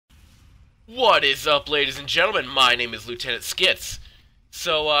What is up, ladies and gentlemen? My name is Lieutenant Skits.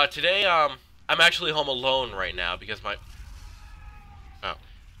 So, today, I'm actually home alone right now because my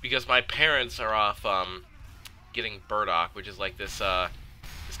parents are off, getting burdock, which is like this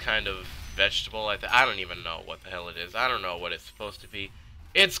kind of vegetable. I don't even know what the hell it is. I don't know what it's supposed to be.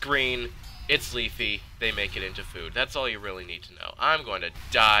 It's green, it's leafy, they make it into food. That's all you really need to know. I'm going to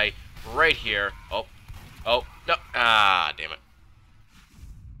die right here. Oh, no, damn it.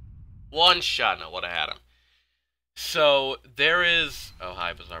 One shot, and I would have had him. So, there is... Oh,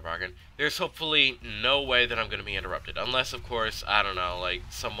 hi, Bizarre Bargain. There's hopefully no way that I'm going to be interrupted. Unless, of course, I don't know, like,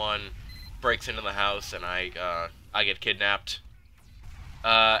 someone breaks into the house and I get kidnapped.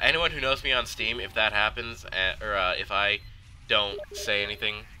 Anyone who knows me on Steam, if that happens, or if I don't say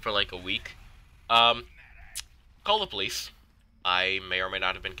anything for, like, a week, call the police. I may or may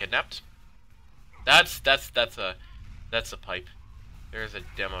not have been kidnapped. That's a pipe. There's a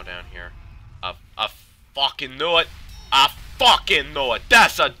demo down here. I fucking knew it. I fucking knew it.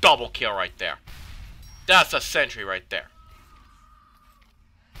 That's a double kill right there. That's a sentry right there.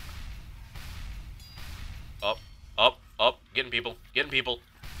 Up. Getting people. Getting people.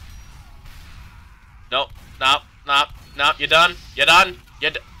 Nope. Nope. You done? You done?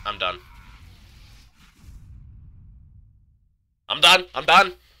 I'm done. I'm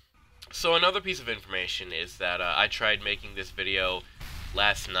done. So another piece of information is that I tried making this video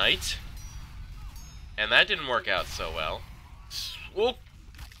last night, and that didn't work out so well.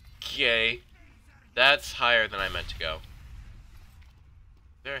 Okay, that's higher than I meant to go.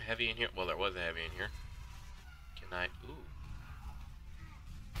 Is there a heavy in here? Well, there was a heavy in here. Can I? Ooh.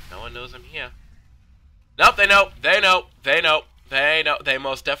 No one knows I'm here. Nope, they know. They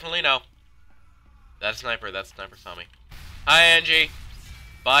most definitely know. That sniper saw me. Hi, Angie.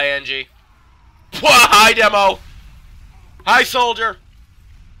 Bye, Angie. Hi, demo. Hi, soldier.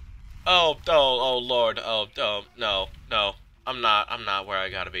 Oh, Lord. No. I'm not where I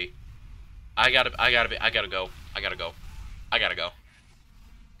gotta be. I gotta go.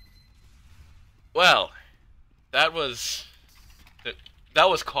 Well, that was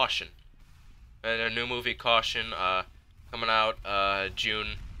Caution. A new movie, Caution, coming out,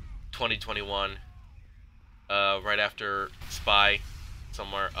 June 2021, right after Spy,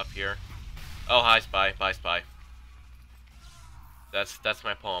 somewhere up here. Oh, hi, Spy. Bye, Spy. That's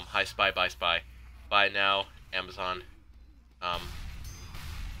my poem. Hi, Spy, bye, Spy. Buy now, Amazon.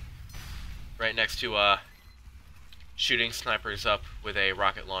 Right next to, shooting snipers up with a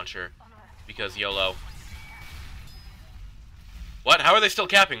rocket launcher, because YOLO. What? How are they still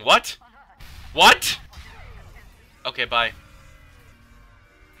capping? What? What? Okay, bye.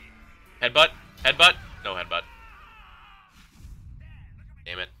 Headbutt? Headbutt? No headbutt.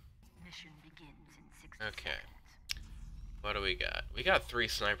 Damn it. Okay. What do we got? We got 3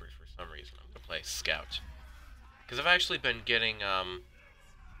 snipers for some reason. I'm gonna play Scout. Because I've actually been getting kind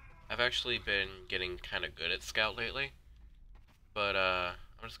of good at Scout lately. But, I'm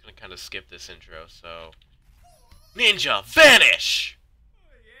just gonna kind of skip this intro, so... Ninja, vanish!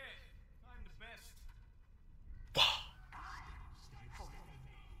 Oh yeah, I'm the best. Wow. 5, 4,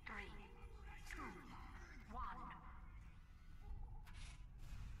 3, 2, 1.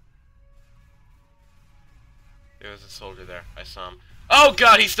 There was a soldier there. I saw him. Oh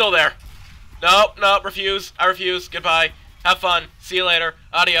god, he's still there! No, refuse. I refuse. Goodbye. Have fun. See you later.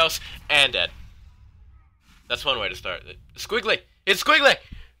 Adios. And dead. That's one way to start. Squiggly! It's Squiggly!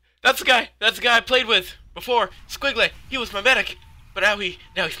 That's the guy I played with before. Squiggly! He was my medic. But now he's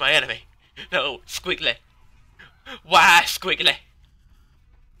my enemy. No, Squiggly. Why, Squiggly?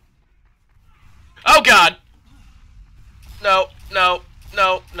 Oh god! No.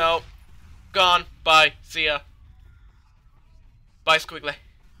 Gone. Bye. See ya. Bye, Squiggly.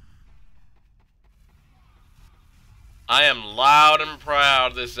 I am loud and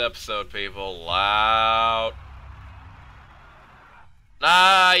proud this episode, people. Loud.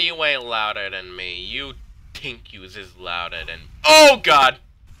 Nah, you ain't louder than me. You think you is louder than... Oh, God!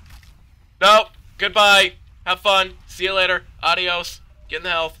 Nope. Goodbye. Have fun. See you later. Adios. Get in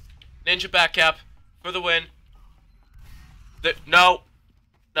the health. Ninja Backcap for the win. No.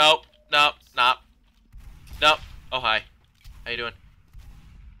 Oh, hi. How you doing?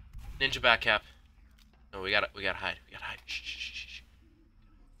 Ninja Backcap. No, we gotta hide. Shh.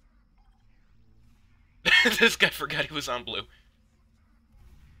 This guy forgot he was on blue.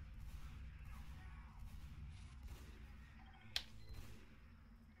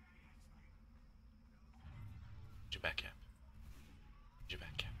 Ninja Backcap.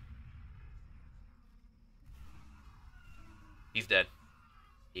 He's dead.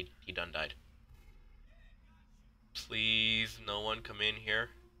 He done died. Please, no one come in here.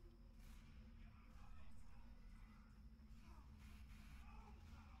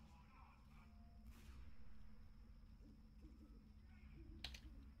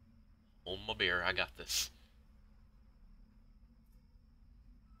 my beer. I got this.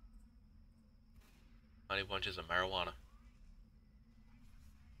 Honey bunches of marijuana.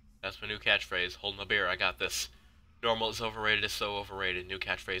 That's my new catchphrase. Hold my beer. I got this. Normal is overrated is so overrated. New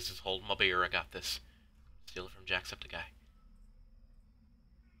catchphrase is hold my beer. I got this. Steal it from Jacksepticeye.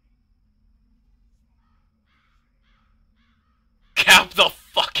 Cap the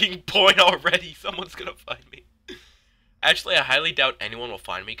fucking point already. Someone's gonna find me. Actually, I highly doubt anyone will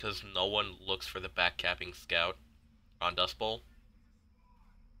find me because no one looks for the backcapping scout on Dust Bowl.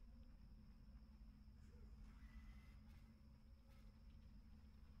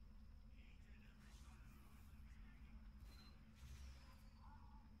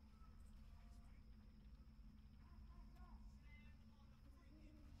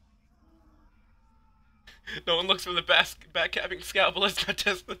 No one looks for the backcapping scout, but let's not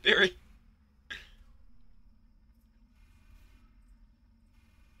test the theory.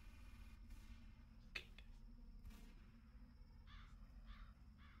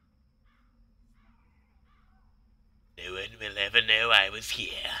 No one will ever know I was here.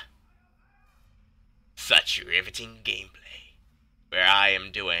 Such riveting gameplay, where I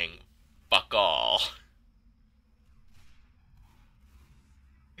am doing fuck all.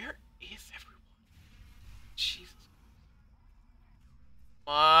 Where is everyone? Jesus.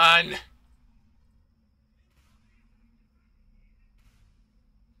 Come on.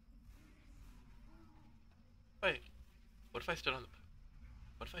 Wait. What if I stood on the...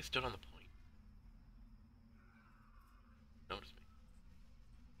 What if I stood on the point? Notice me.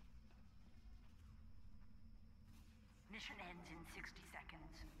 Mission ends in 60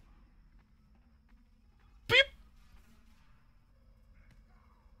 seconds. Beep!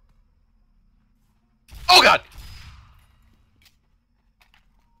 Oh god!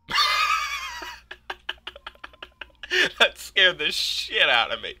 That scared the shit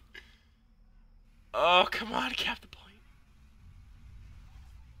out of me. Oh, come on, cap the point.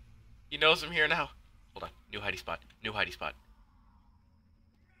 He knows I'm here now. Hold on. New hidey spot. New hidey spot.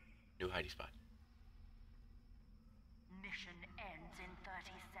 New hidey spot. Mission ends in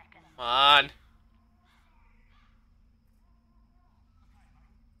 30 seconds. Come on.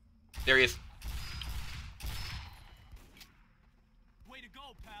 There he is. Way to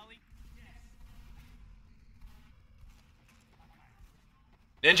go, Pally.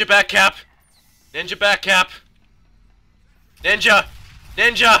 Ninja backcap. Ninja backcap. Ninja.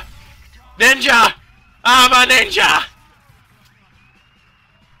 Ninja. Ninja. I'm a ninja.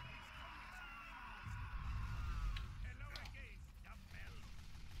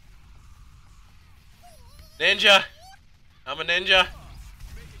 Ninja. I'm a ninja.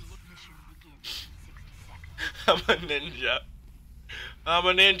 Mission begins in 60 seconds. I'm a ninja. I'm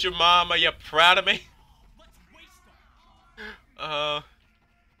a ninja, mama. You proud of me? Let's waste them.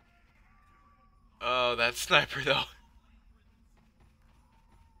 Oh, that sniper though. Those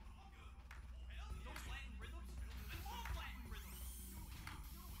Latin rhythms? I love Latin rhythms.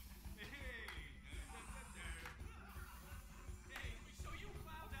 Hey, so you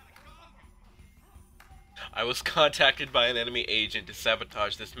found out a conga. I was contacted by an enemy agent to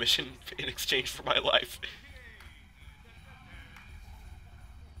sabotage this mission in exchange for my life.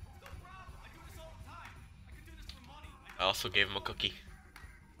 No problem. I do this all the time. I could do this for money. I also gave him a cookie.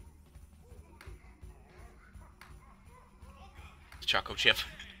 Choco chip. No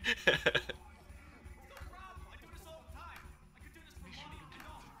problem. I do this all the time. I could do this for Mission money. begins in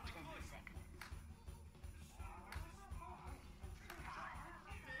 10 seconds. 5,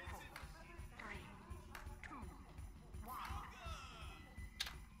 4, 3, 2, 1.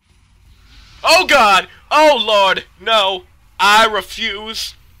 Oh god! Oh lord! No! I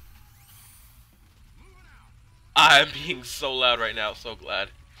refuse! I'm being so loud right now, so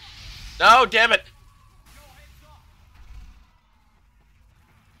glad. No, damn it!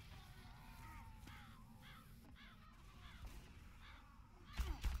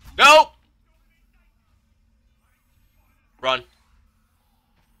 No! Run.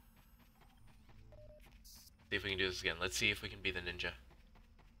 See if we can do this again. Let's see if we can be the ninja.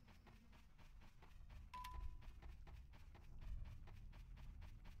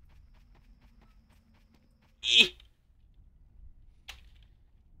 Eek.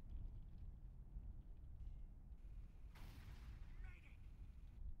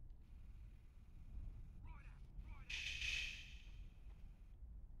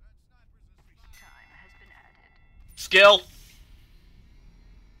 Time has been added. Skill.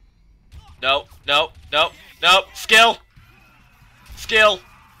 No, no, no, no. Skill. Skill.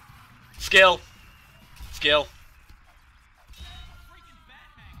 Skill. Skill. Freaking bat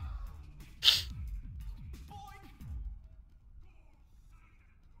hanger. Boy.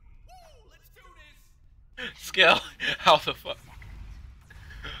 Woo, let's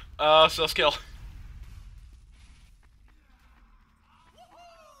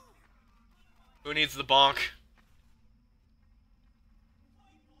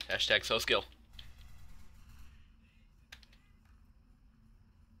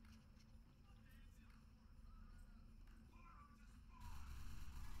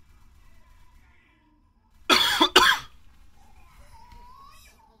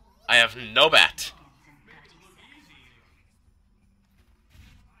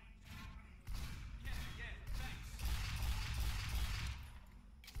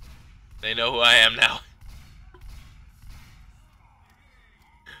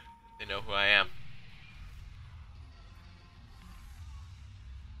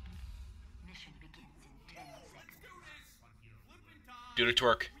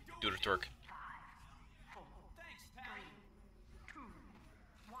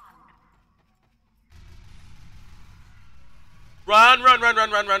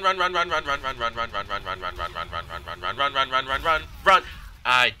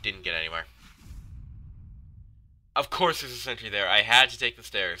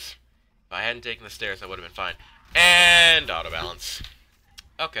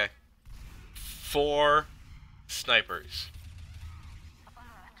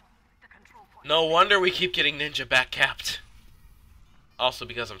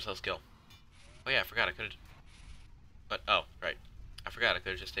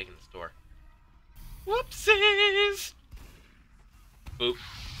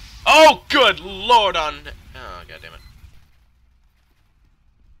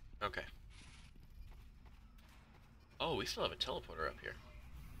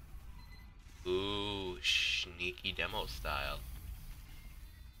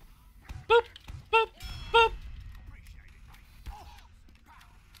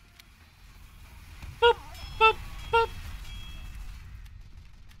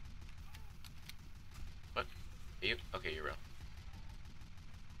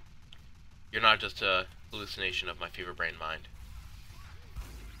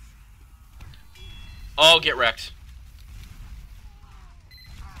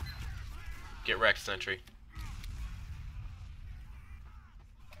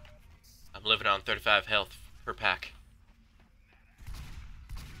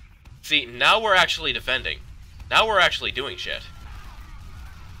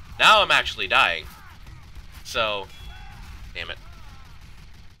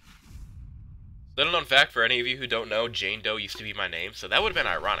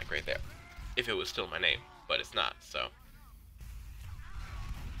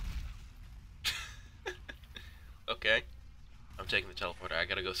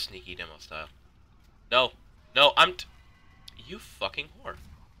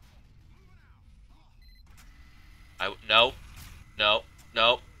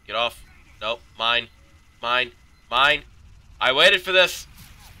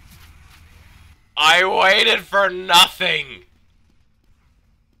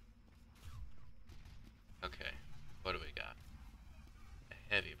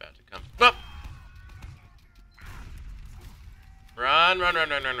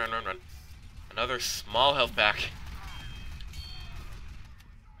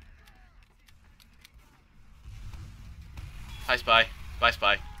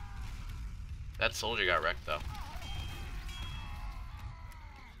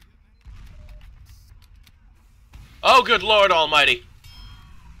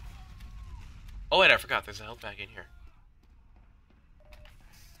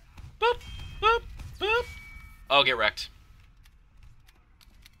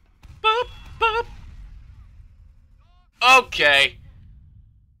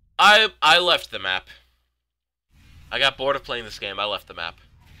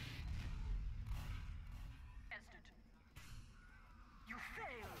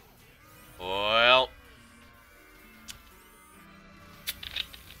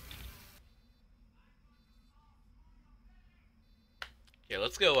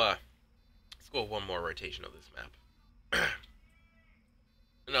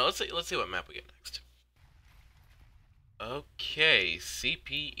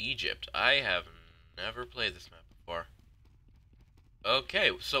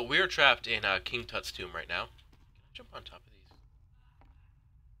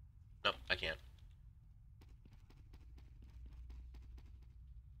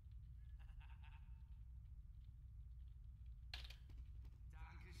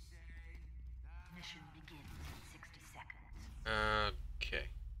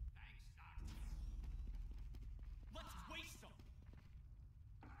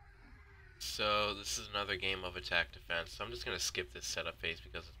this is another game of attack defense. So I'm just gonna skip this setup phase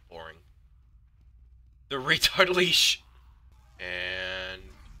because it's boring. The retard leash! And...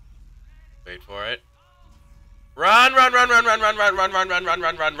 wait for it. Run, run, run, run, run, run, run, run, run, run, run,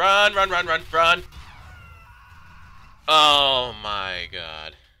 run, run, run, run, run, run, run. Oh my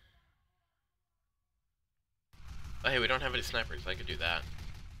god. Oh, hey, we don't have any snipers. I could do that.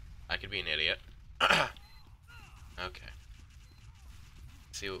 I could be an idiot. Okay.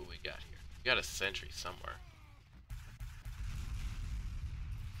 Let's see what we got here. We got a sentry somewhere.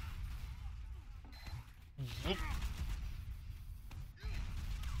 Whoop.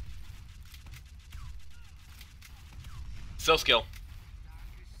 Still skill.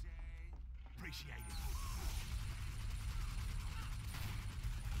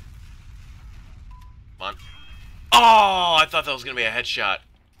 Come on. Oh, I thought that was gonna be a headshot.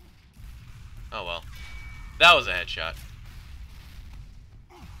 Oh well. That was a headshot.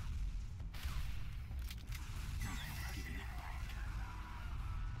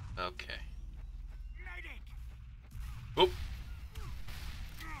 Okay. Oop.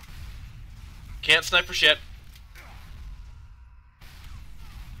 Can't snipe for shit.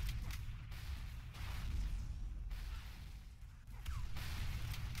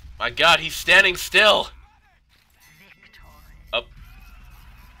 My god, he's standing still! Up.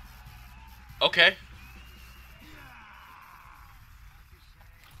 Okay.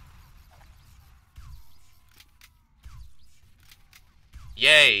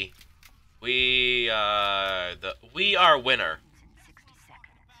 Yay. We are winner.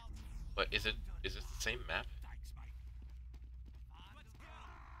 What is it? Is this the same map?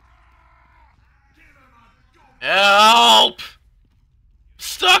 Help!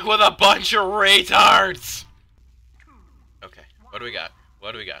 Stuck with a bunch of retards! Okay, what do we got?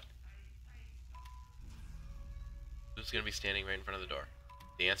 What do we got? Who's gonna be standing right in front of the door?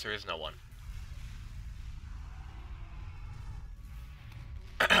 The answer is no one.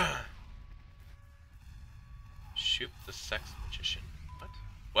 Shoot the sex magician. What?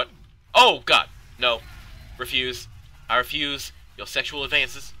 What? Oh, God! No. Refuse. I refuse your sexual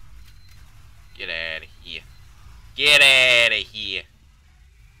advances. Get out of here. Get out of here.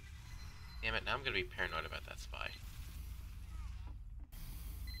 Damn it, now I'm gonna be paranoid about that spy.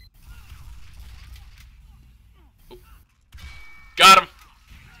 Oop. Got him!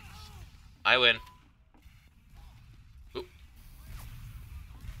 I win. Oop.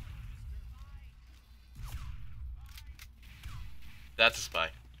 That's a spy.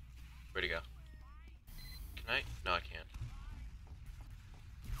 Where'd he go? Can I? No, I can't.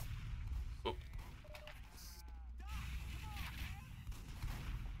 Oop.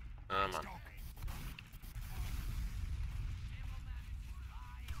 Come on.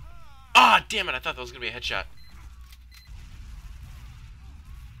 Ah, damn it! I thought that was gonna be a headshot.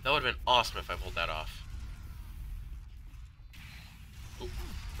 That would have been awesome if I pulled that off. Oop.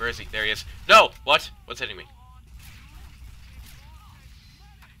 Where is he? There he is. No! What? What's hitting me?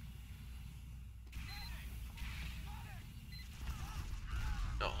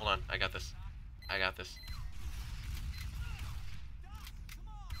 No, hold on. I got this. I got this.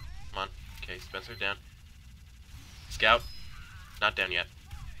 Come on. Okay, Spencer down. Scout. Not down yet.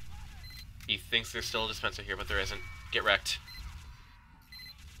 He thinks there's still a dispenser here, but there isn't. Get wrecked.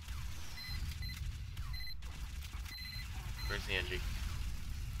 Where's the NG?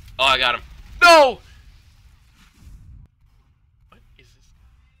 Oh, I got him. No! What is this?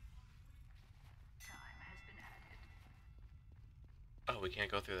 Oh, we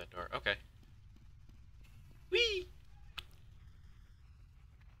can't go through that door. Okay. Whee!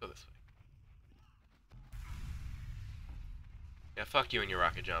 Go this way. Yeah, fuck you and your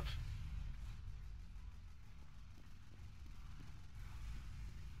rocket jump.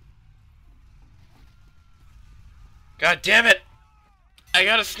 God damn it! I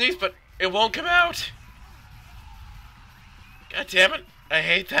gotta sneeze, but it won't come out! God damn it! I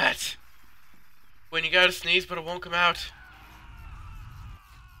hate that! When you gotta sneeze, but it won't come out.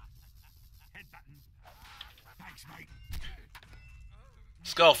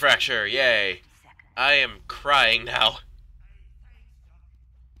 Skull fracture, yay! I am crying now.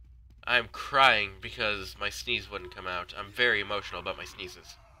 I'm crying because my sneeze wouldn't come out. I'm very emotional about my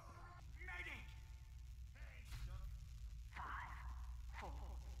sneezes.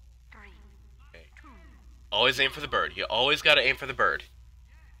 Always aim for the bird. You always gotta aim for the bird.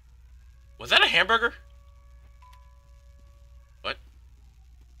 Was that a hamburger? What?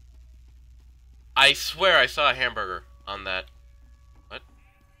 I swear I saw a hamburger on that. What?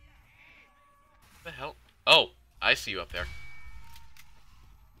 What the hell? Oh, I see you up there.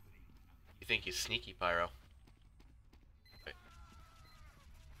 You think you're sneaky, Pyro. Wait.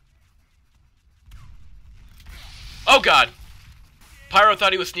 Oh god! Pyro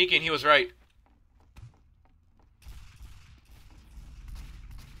thought he was sneaky and he was right.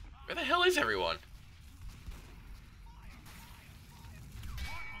 Where the hell is everyone?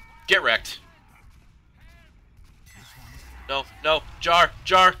 Get wrecked. No, no, jar,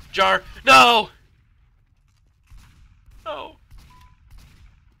 jar, jar, no! No.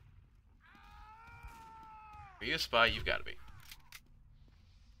 Are you a spy? You've got to be.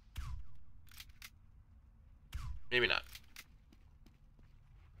 Maybe not.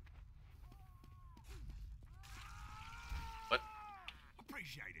 What?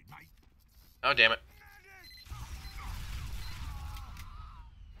 Appreciate it, mate. Oh, damn it.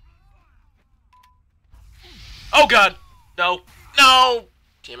 Oh, God! No! No!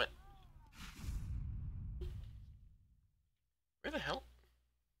 Damn it. Where the hell?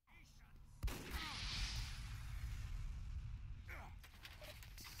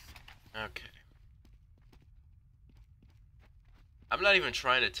 Okay. I'm not even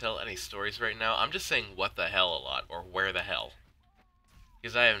trying to tell any stories right now. I'm just saying what the hell a lot, or where the hell.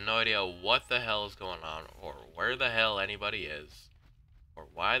 Because I have no idea what the hell is going on, or where the hell anybody is, or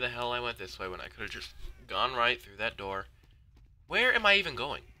why the hell I went this way when I could have just gone right through that door. Where am I even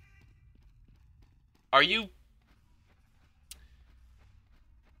going? Are you...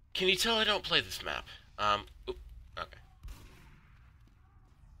 Can you tell I don't play this map? Oop, okay.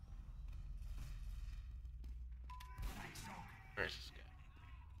 Where's this guy?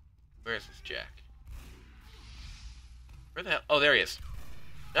 Where's this Jack? Where the hell? Oh, there he is.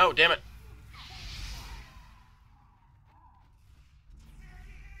 No, damn it.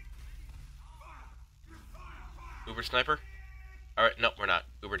 Uber Sniper? Alright, no, we're not.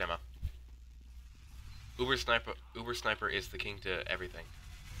 Uber Demo. Uber Sniper is the king to everything.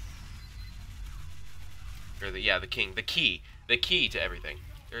 Or the king. The key to everything.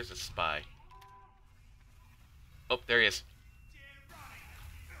 There's a spy. Oh, there he is.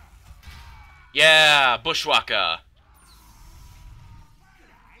 Yeah, Bushwalker.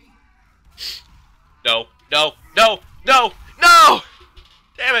 No, no, no, no, no!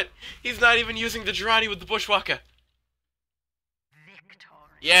 Damn it! He's not even using the Girardi with the Bushwalker. Victory.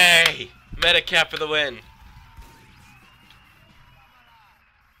 Yay! Metacap for the win.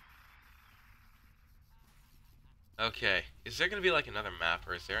 Okay, is there gonna be like another map,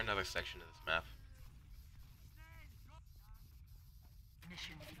 or is there another section of this map?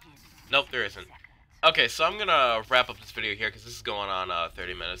 Mission begins. Nope, there isn't. Seconds. Okay, so I'm gonna wrap up this video here because this is going on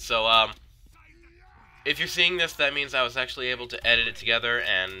 30 minutes. So if you're seeing this, that means I was actually able to edit it together,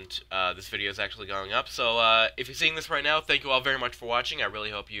 and this video is actually going up. So if you're seeing this right now, thank you all very much for watching. I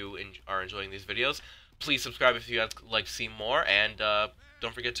really hope you are enjoying these videos. Please subscribe if you'd like to see more, and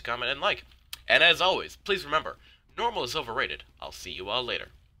don't forget to comment and like. And as always, please remember, normal is overrated. I'll see you all later.